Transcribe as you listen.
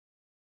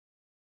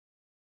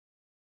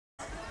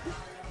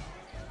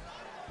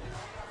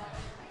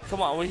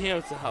Come on, we're here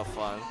to have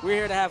fun. We're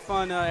here to have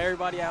fun.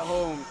 Everybody at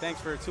home,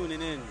 thanks for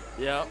tuning in.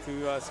 Yep.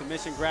 To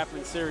Submission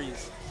Grappling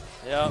Series.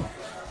 Yep.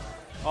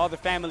 All the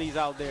families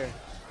out there.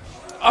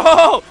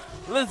 Oh,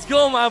 let's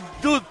go, my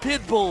dude,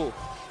 Pitbull.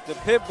 The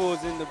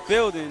Pitbull's in the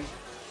building.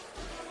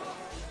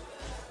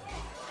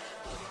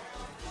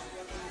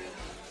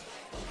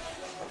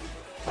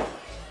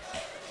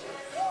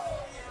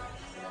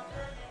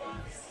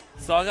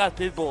 So I got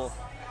Pitbull.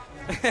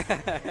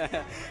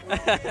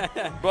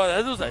 Bro,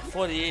 that dude's like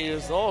 48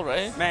 years old,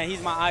 right? Man,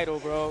 he's my idol,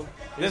 bro.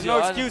 There's He's no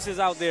your excuses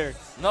out there.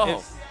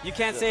 No. You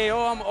can't say,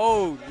 oh, I'm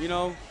old. You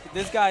know,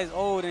 this guy's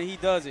old and he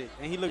does it,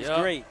 and he looks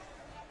great.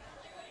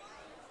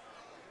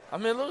 I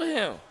mean, look at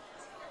him.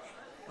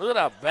 Look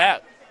at that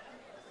back.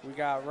 We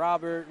got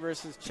Robert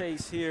versus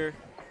Chase here.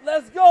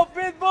 Let's go,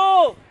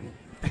 Pitbull!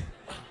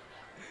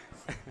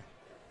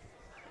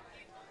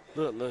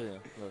 Look at him.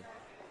 Look.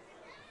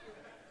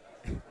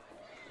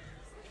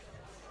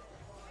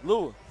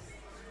 Lou,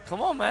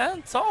 come on,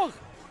 man. Talk.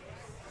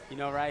 You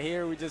know, right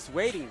here, we're just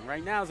waiting.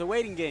 Right now, it's a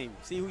waiting game.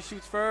 See who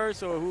shoots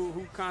first or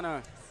who kind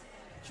of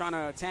trying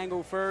to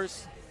tango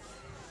first.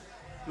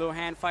 Little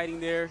hand fighting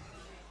there.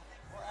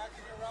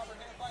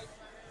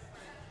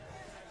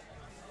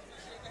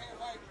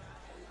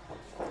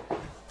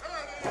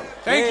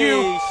 Thank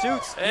you. He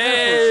shoots.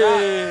 Hey.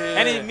 Shot.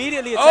 And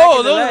immediately attacking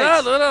Oh, the look at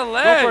legs. that. Look at that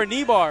leg. Go for a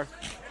knee bar.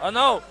 Oh,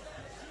 no.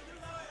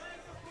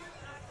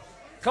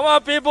 Come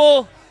on,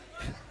 people.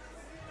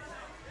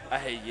 I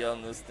hate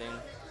yelling this thing.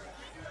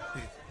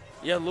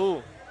 Yeah,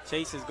 Lou.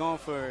 Chase is going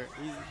for,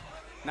 he's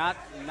not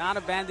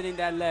abandoning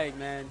that leg,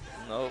 man.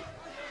 Nope.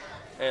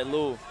 Hey,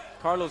 Lou.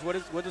 Carlos, what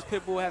does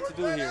Pitbull have to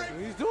do here?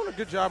 He's doing a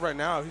good job right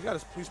now.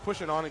 He's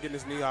pushing on and getting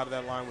his knee out of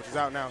that line, which is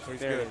out now, so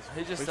he's good.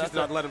 He just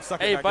not let him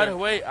suck it Hey, back by in. the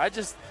way, I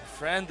just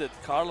friended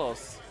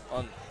Carlos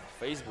on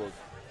Facebook.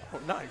 Oh,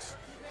 nice.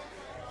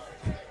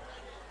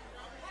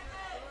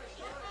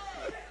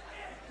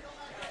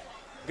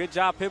 Good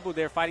job, Pitbull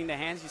there, fighting the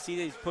hands. You see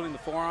that he's pulling the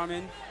forearm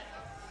in.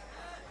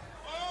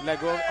 Let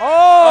go.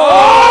 Oh!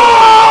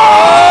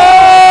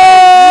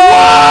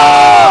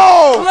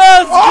 Whoa!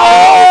 Let's go!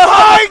 Oh,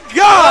 my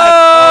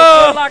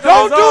God! Footlock of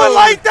Don't his do own. it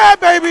like that,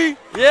 baby!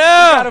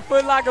 Yeah! Got a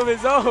footlock of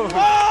his own.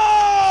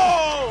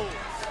 Whoa!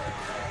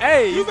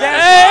 Hey, he's Hey!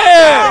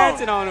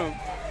 dancing on him.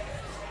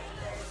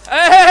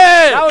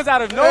 Hey! That was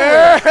out of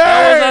nowhere. Hey!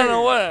 That was out of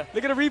nowhere.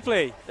 Look at the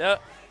replay.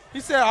 Yep. He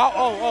said,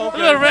 oh, okay.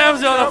 Look at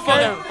Ramsey on the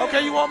fucking.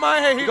 Okay, you want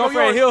mine? Hey, here Go go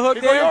for a yours. heel hook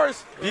Here go there.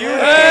 yours. Beautiful.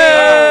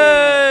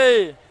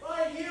 Hey!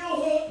 My heel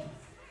hook.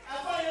 I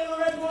fight in the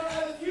red one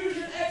at the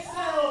Fusion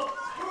XL.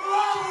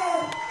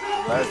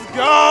 Robert. Let's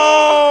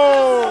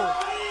go!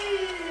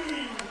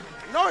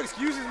 No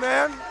excuses,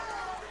 man.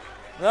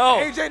 No.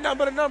 AJ, nothing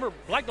but a number.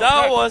 Black don't That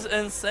crack. was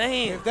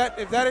insane. If that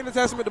ain't a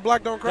testament to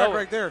black don't crack No.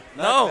 right there.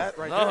 No. That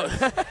right No.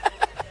 there.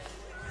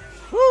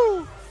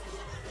 Woo!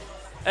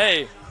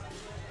 Hey.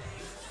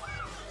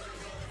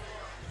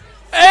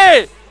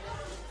 Hey!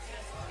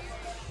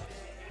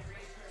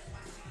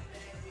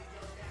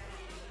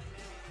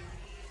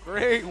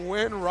 Great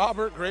win,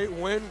 Robert. Great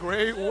win.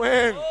 Great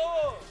win.